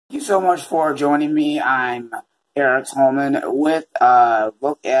Thank you so much for joining me. I'm Eric Holman with a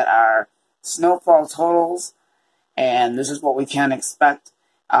look at our snowfall totals, and this is what we can expect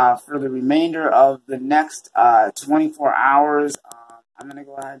for the remainder of the next 24 hours. I'm going to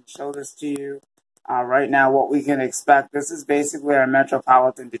go ahead and show this to you right now, what we can expect. This is basically our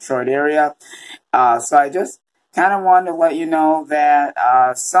metropolitan Detroit area. So I just kind of wanted to let you know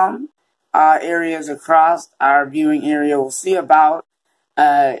that some areas across our viewing area will see about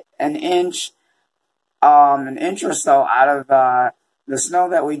an inch or so out of the snow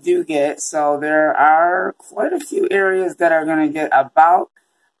that we do get. So there are quite a few areas that are going to get about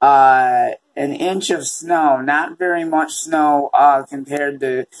an inch of snow. Not very much snow compared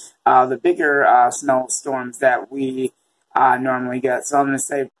to the bigger snowstorms that we normally get. So I'm going to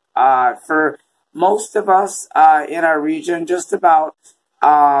say for most of us in our region, just about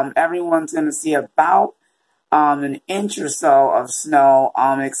everyone's going to see about an inch or so of snow,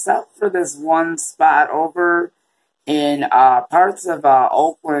 except for this one spot over in parts of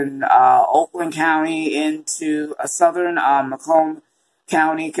Oakland County into southern Macomb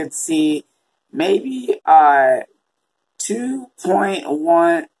County could see maybe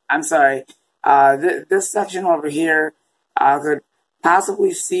 2.1. I'm sorry, this section over here could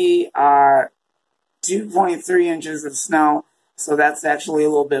possibly see 2.3 inches of snow. So that's actually a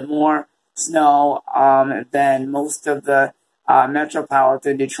little bit more snow than most of the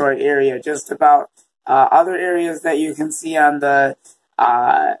metropolitan Detroit area. Just about other areas that you can see on the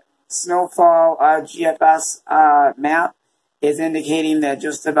snowfall GFS map is indicating that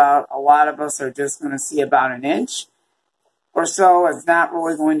just about a lot of us are just going to see about an inch or so. It's not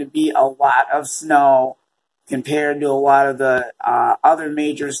really going to be a lot of snow compared to a lot of the other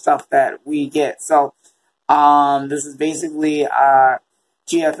major stuff that we get. So this is basically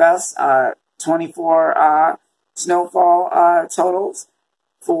GFS 24 snowfall totals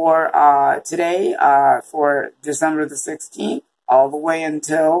for today, for December the 16th, all the way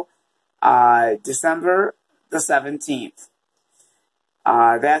until December the 17th.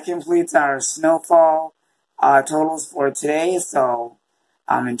 That completes our snowfall totals for today. So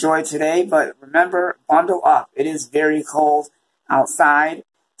enjoy today, but remember, bundle up. It is very cold outside.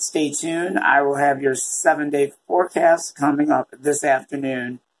 Stay tuned. I will have your 7-day forecast coming up this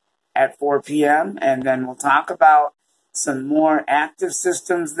afternoon at 4 p.m. And then we'll talk about some more active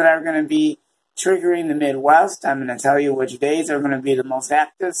systems that are going to be triggering the Midwest. I'm going to tell you which days are going to be the most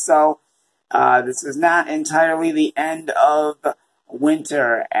active. So this is not entirely the end of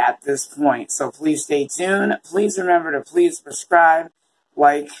winter at this point. So please stay tuned. Please remember to please subscribe,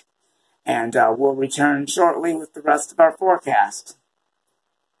 like, and we'll return shortly with the rest of our forecast.